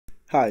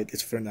Hi,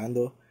 it's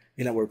Fernando.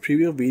 In our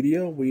previous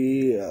video,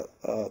 we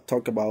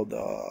talked about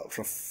the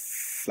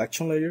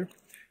reflection layer.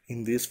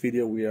 In this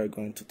video, we are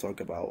going to talk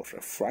about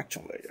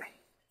refraction layer.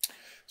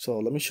 So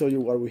let me show you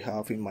what we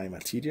have in my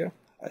material.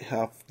 I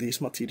have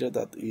this material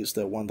that is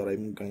the one that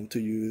I'm going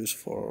to use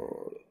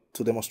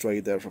to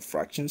demonstrate the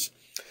refractions.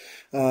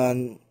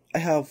 And I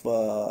have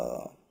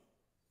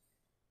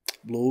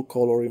blue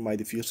color in my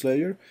diffuse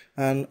layer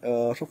and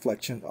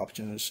reflection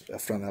options, a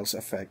Fresnel's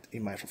effect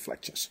in my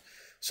reflections.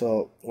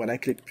 So when I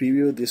click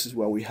preview, this is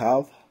what we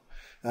have.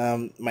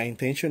 My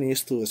intention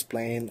is to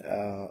explain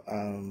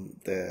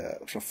the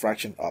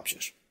refraction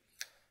options.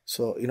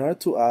 So in order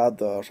to add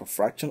the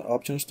refraction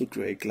options to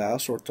create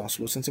glass or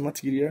translucency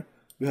material,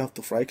 we have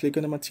to right click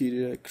on the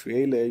material,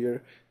 create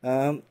layer,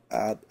 and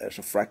add a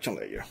refraction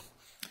layer.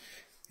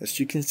 As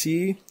you can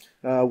see,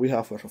 we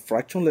have a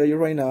refraction layer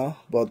right now,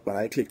 but when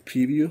I click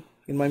preview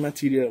in my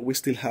material, we're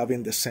still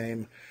having the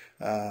same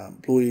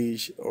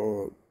bluish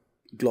or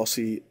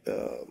glossy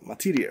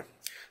material.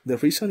 The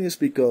reason is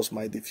because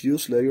my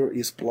diffuse layer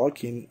is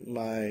blocking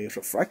my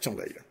refraction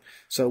layer.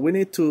 So we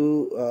need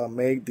to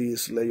make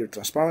this layer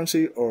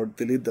transparency or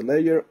delete the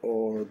layer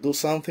or do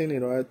something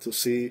in order to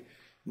see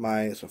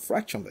my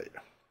refraction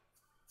layer.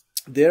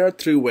 There are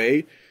three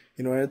ways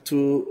in order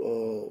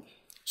to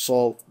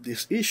solve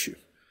this issue.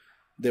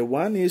 The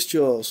one is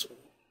just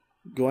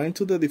going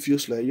to the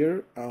diffuse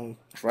layer and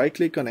right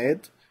click on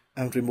it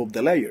and remove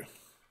the layer.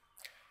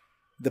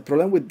 The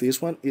problem with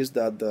this one is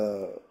that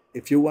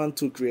if you want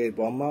to create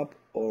bump map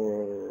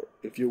or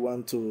if you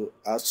want to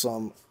add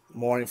some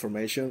more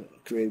information,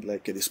 create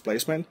like a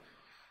displacement,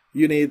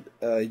 you need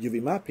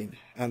UV mapping,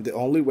 and the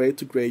only way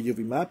to create UV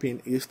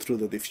mapping is through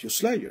the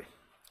diffuse layer.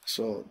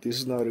 So this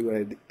is not a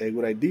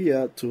good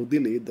idea to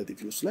delete the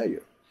diffuse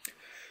layer.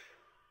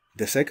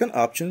 The second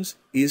option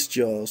is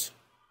just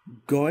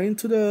going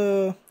to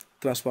the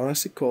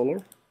transparency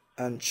color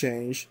and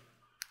change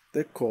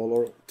the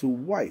color to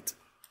white.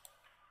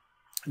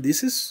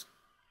 This is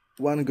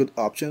one good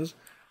option,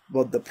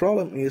 but the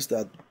problem is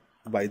that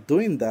by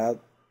doing that,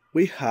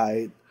 we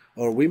hide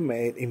or we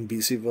made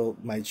invisible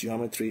my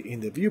geometry in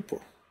the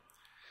viewport.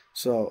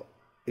 So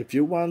if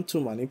you want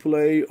to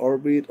manipulate,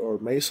 orbit, or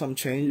make some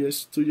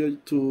changes to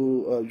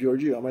your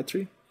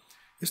geometry,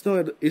 it's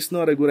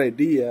not a good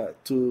idea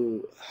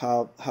to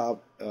have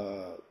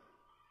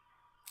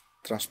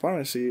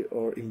transparency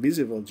or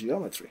invisible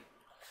geometry.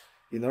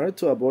 In order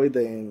to avoid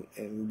the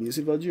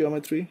invisible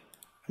geometry,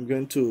 I'm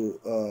going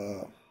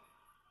to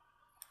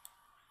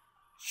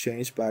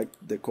change back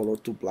the color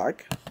to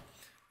black,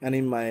 and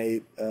in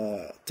my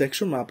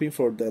texture mapping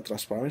for the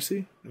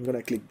transparency, I'm going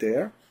to click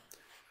there,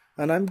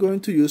 and I'm going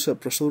to use a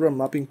procedural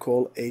mapping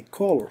called A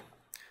color.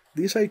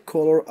 This A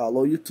color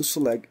allows you to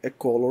select a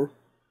color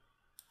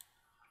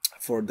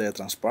for the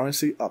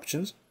transparency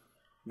options.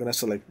 I'm going to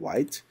select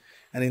white,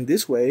 and in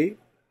this way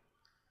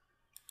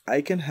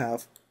I can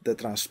have the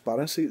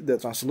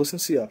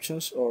translucency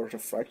options or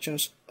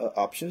refractions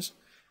options,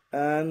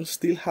 and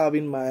still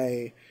having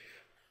my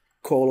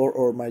color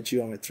or my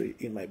geometry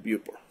in my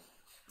viewport.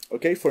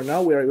 Okay, for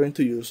now we are going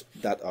to use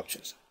that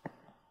options.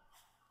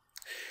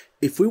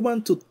 If we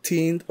want to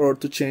tint or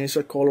to change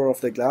the color of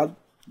the glass,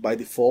 by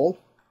default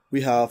we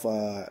have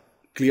a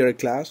clear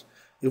glass.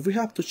 If we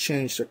have to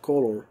change the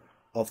color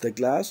of the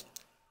glass,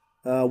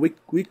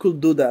 we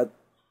could do that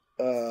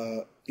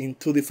in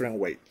two different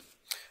ways.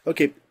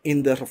 Okay,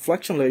 in the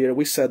reflection layer,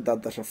 we said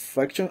that the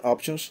reflection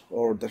options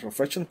or the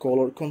reflection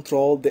color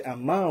control the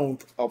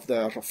amount of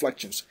the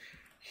reflections.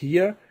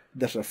 Here,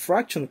 the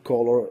refraction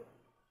color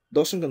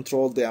doesn't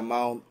control the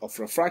amount of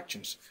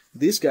refractions.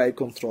 This guy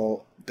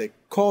controls the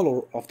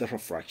color of the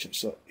refraction.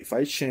 So if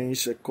I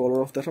change the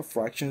color of the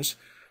refractions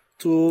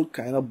to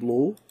kind of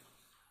blue,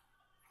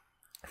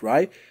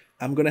 right,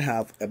 I'm gonna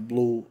have a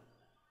blue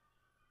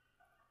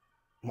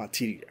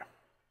material.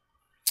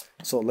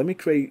 So let me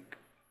create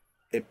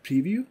a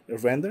preview, a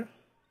render,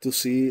 to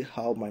see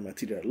how my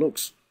material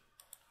looks.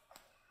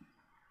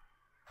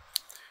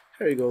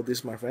 Here you go, this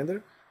is my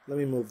render. Let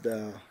me move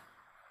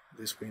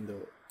this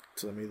window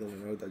to the middle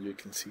in order that you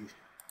can see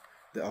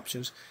the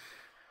options.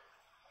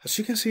 As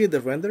you can see in the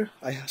render,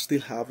 I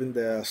still having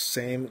the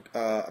same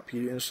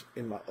appearance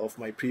of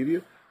my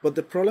preview, but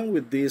the problem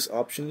with these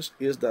options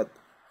is that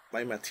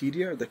my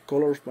material, the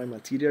color of my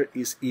material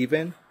is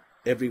even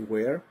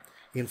everywhere.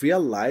 In real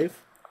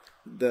life,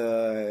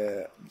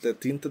 the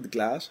tinted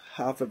glass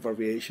have a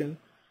variation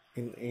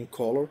in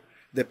color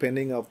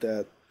depending of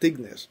the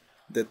thickness.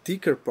 The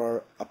thicker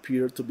part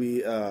appear to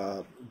be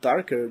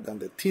darker than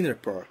the thinner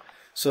part.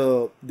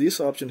 So this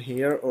option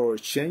here, or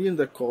changing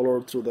the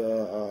color to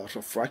the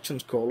refraction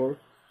color,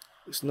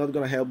 is not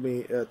going to help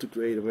me to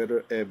create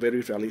a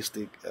very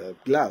realistic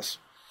glass.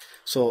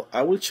 So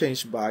I will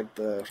change back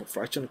the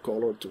refraction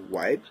color to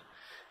white,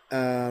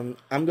 and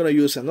I'm going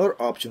to use another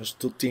options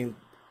to tint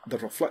the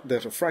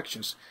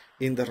refractions.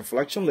 In the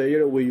reflection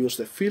layer, we use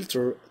the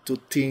filter to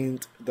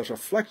tint the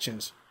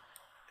reflections.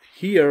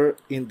 Here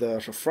in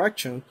the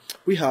refraction,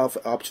 we have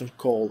options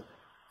called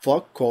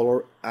fog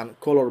color and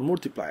color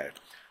multiplier.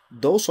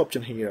 Those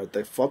options here,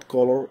 the fog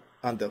color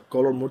and the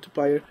color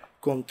multiplier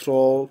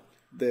control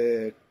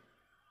the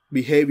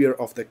behavior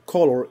of the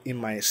color in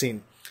my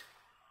scene.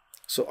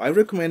 So I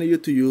recommend you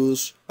to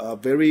use a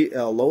very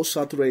low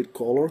saturated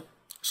color.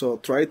 So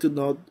try to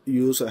not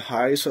use a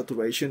high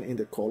saturation in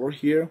the color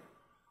here.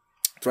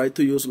 Try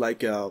to use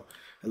like a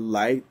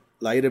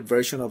lighter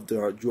version of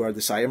your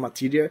desired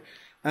material,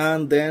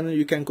 and then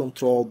you can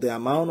control the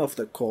amount of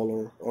the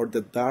color or the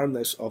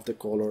darkness of the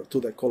color to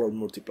the color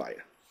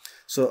multiplier.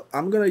 So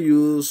I'm gonna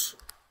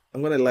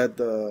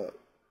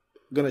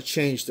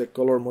change the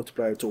color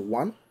multiplier to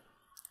 1.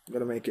 I'm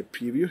gonna make a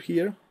preview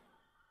here.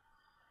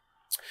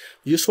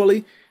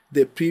 Usually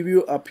the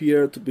preview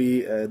appear to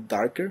be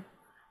darker.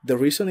 The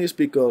reason is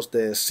because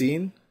the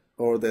scene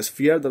or the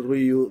sphere that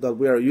we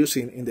are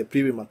using in the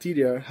preview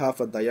material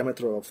have a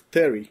diameter of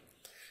 30.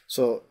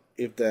 So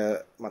if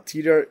the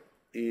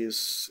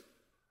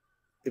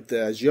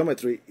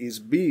geometry is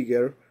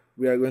bigger,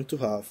 we are going to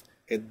have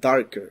a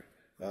darker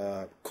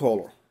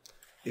color.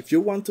 If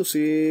you want to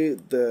see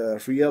the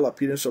real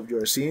appearance of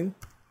your scene,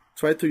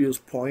 try to use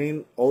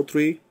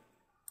 0.03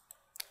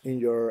 in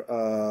your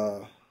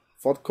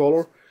font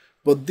color,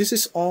 but this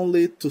is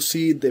only to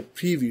see the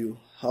preview,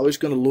 how it's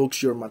going to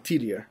look your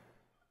material.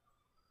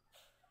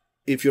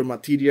 If your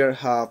material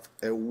have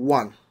a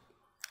 1,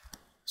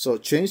 so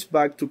change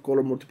back to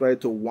color multiplier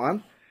to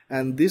 1,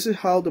 and this is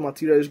how the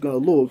material is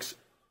going to look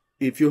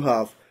if you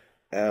have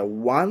a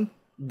 1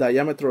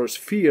 diameter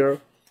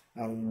sphere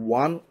and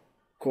 1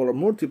 color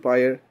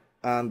multiplier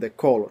and the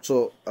color.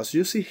 So as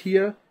you see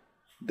here,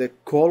 the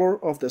color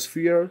of the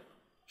sphere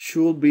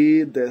should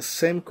be the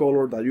same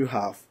color that you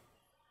have.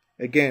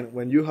 Again,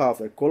 when you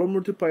have a color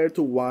multiplier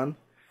to 1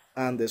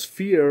 and the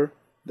sphere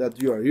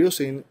that you are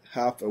using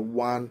have a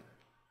 1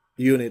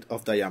 unit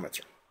of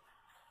diameter.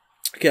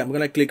 Okay, I'm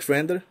gonna click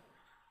render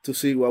to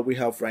see what we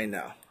have right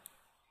now.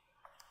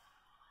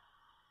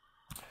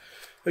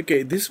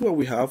 Okay, this is what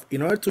we have.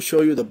 In order to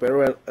show you the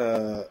better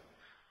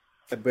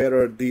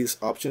these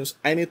options,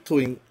 I need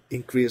to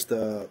increase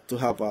to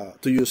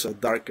use a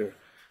darker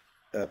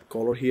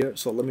color here.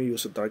 So let me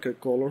use a darker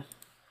color.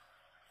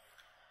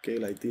 Okay,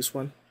 like this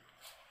one.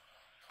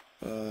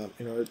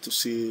 In order to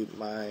see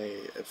my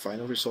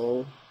final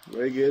result,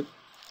 very good.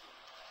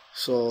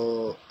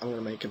 So I'm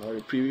gonna make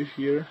another preview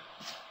here,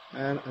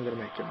 and I'm gonna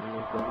make a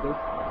new render.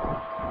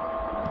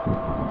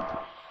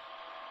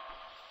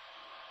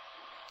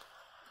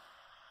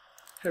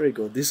 Here we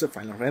go. This is a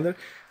final render.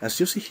 As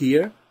you see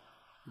here,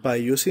 by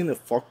using a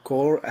fog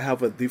color, I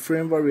have a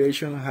different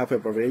variation. I have a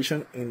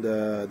variation in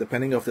the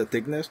depending of the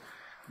thickness.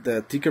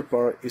 The thicker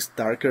part is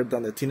darker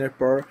than the thinner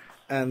part,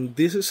 and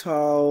this is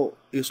how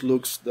it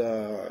looks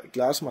the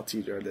glass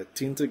material, the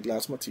tinted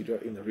glass material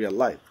in the real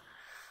life.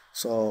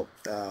 So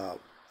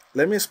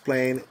let me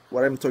explain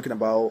what I'm talking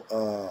about,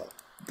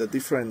 the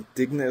different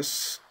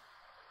thickness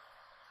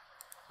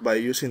by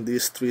using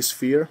these 3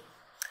 spheres.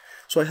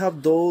 So I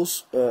have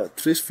those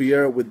 3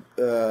 spheres with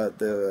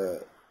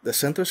the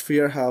center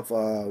sphere have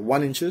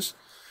 1 inches,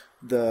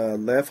 the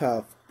left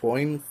have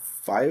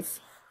 0.5,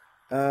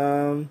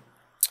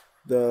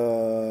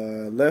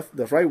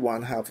 the right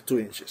one have 2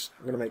 inches.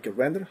 I'm gonna make a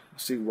render,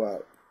 see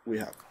what we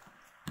have.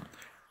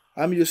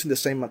 I'm using the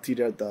same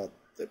material that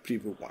the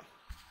previous one.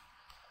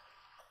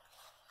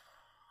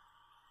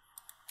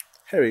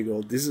 Here we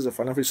go. This is the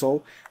final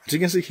result. As you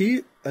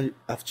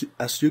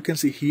can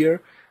see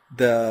here,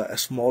 the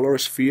smaller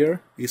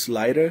sphere is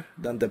lighter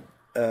than the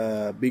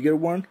bigger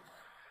one.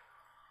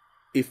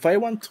 If I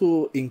want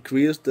to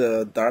increase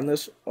the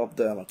darkness of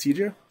the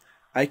material,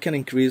 I can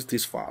increase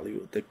this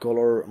value, the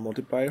color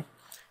multiplier.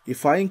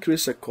 If I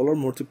increase the color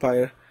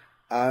multiplier,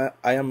 I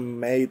am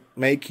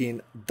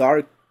making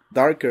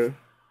darker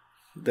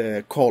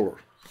the color.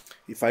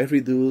 If I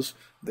reduce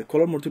the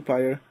color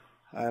multiplier,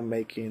 I am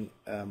making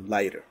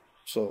lighter.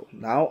 So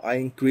now I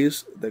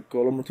increase the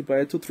color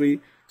multiplier to 3,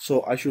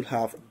 so I should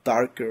have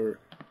darker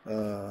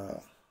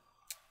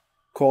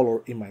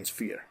color in my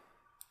sphere.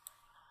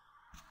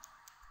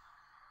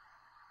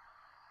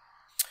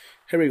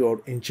 Here we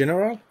go. In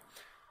general,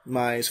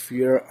 my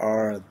spheres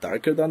are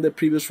darker than the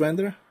previous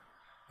render.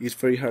 It's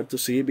very hard to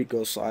see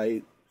because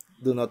I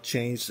do not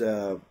change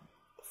the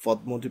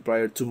font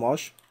multiplier too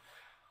much.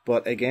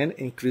 But again,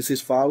 increase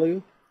this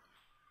value,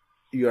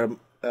 you are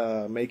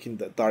making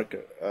the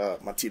darker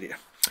material.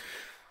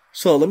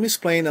 So let me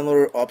explain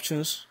another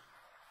options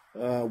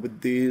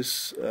with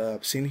this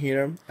scene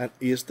here, and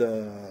is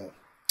the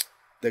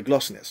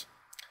glossiness.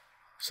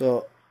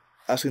 So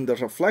as in the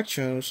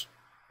reflections,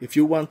 if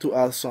you want to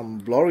add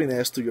some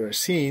blurriness to your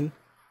scene,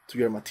 to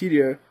your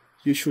material,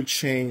 you should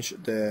change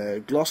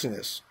the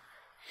glossiness.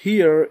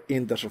 Here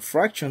in the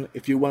refraction,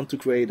 if you want to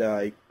create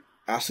a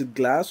acid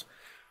glass,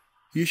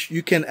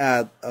 you can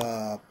add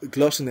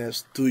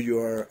glossiness to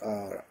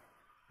your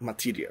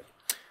material.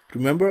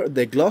 Remember,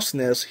 the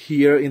glossiness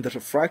here in the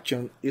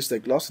refraction is the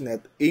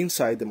glossiness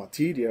inside the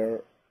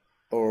material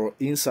or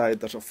inside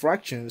the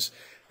refractions,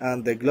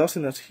 and the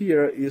glossiness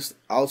here is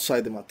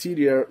outside the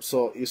material,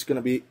 so it's going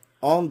to be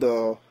on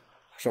the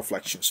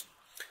reflections.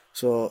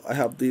 So I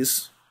have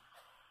this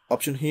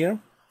option here.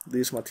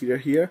 this material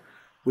here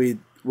with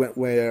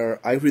where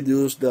I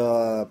reduce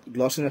the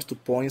glossiness to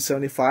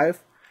 0.75.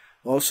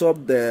 Also,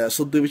 the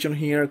subdivision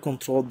here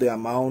control the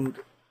amount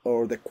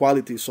or the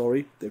quality,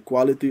 the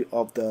quality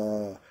of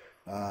the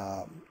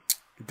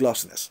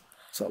glossiness.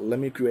 So let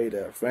me create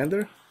a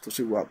render to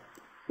see what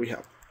we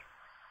have.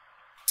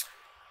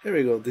 Here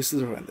we go, this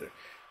is a render.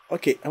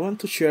 Okay, I want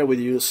to share with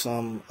you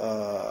some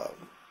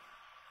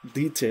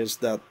details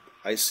that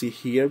I see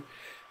here.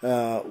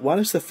 One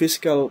is the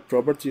physical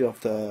property of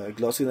the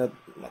glossiness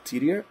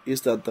material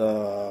is that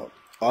the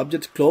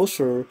object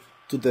closer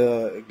to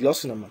the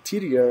glossiness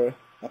material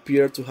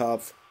appear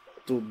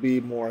to be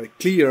more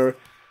clear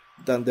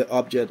than the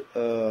object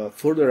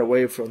further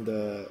away from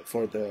the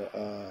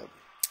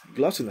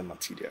glossiness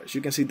material. As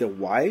you can see, the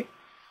Y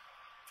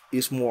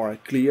is more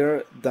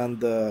clear than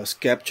the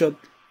SketchUp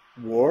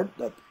word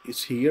that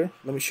is here.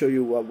 Let me show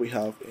you what we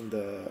have in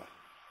the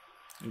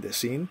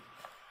scene.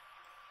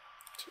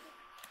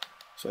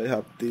 So I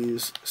have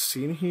this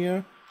scene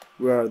here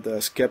where the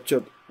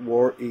SketchUp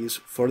word is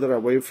further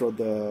away from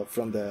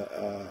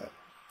the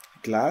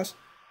glass,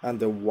 and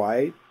the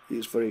white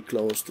is very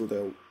close to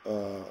the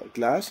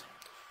glass.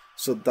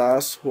 So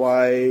that's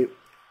why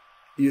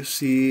you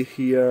see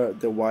here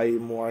the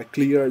white more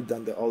clear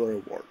than the other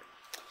word.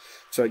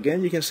 So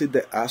again, you can see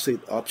the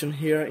acid option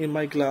here in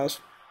my glass.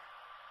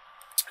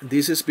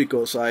 This is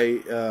because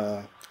I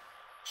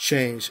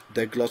changed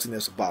the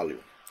glossiness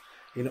value.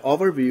 In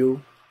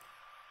overview,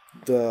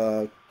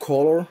 the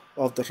color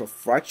of the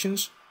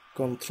refractions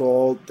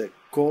control the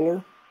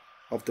color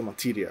of the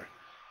material,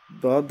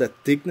 but the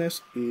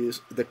thickness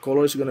the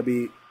color is going to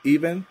be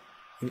even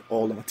in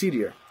all the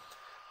material.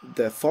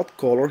 The font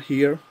color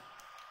here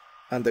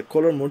and the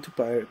color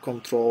multiplier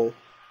control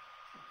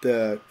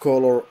the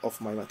color of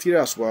my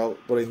material as well,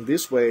 but in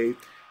this way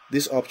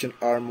these options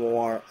are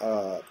more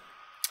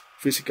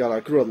physical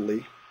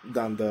accurately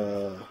than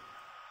the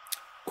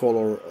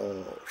color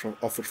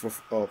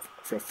of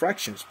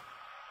refractions.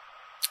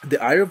 The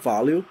IR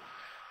value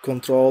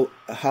control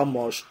how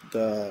much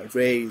the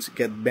rays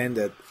get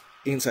bended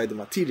inside the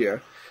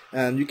material,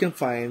 and you can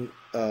find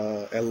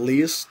a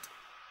list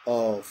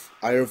of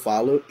IR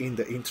value in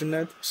the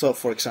internet. So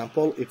for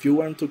example, if you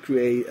want to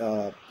create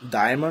a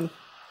diamond,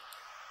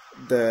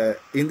 the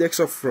index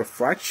of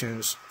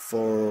refractions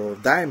for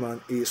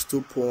diamond is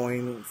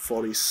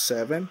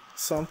 2.47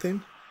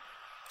 something.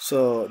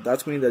 So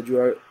that means that you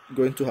are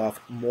going to have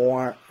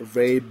more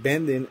ray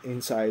bending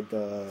inside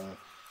the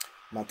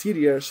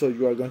material, so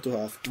you are going to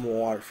have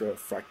more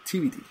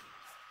refractivity.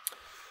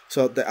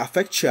 So the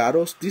affect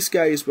shadows, this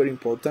guy is very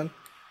important.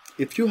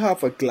 If you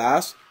have a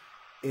glass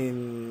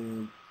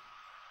in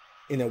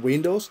a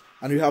windows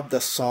and you have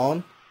the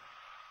sun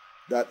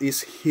that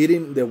is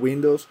hitting the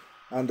windows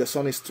and the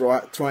sun is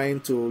trying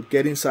to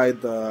get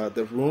inside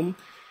the room,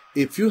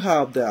 if you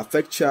have the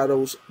affect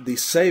shadows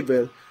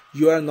disabled,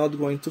 you are not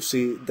going to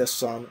see the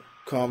sun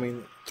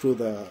coming through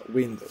the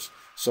windows.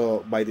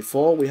 So by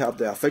default we have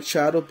the affect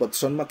shadow, but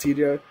some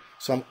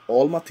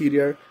old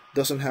material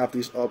doesn't have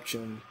this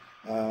option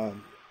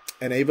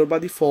enabled by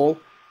default.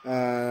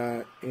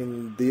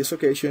 In this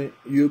occasion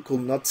you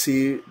could not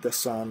see the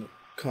sun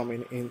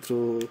coming in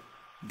through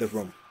the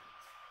room.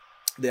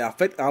 The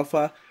affect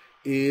alpha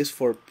is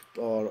for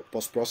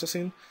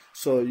post-processing,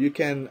 so you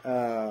can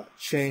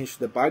change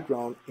the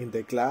background in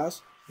the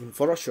glass in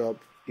Photoshop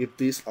if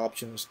these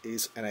options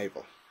is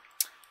enabled.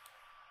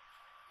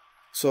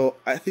 So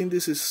I think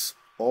this is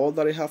all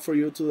that I have for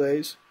you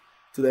today.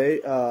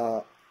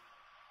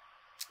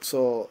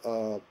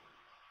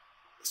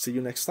 See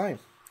you next time.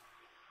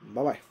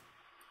 Bye bye.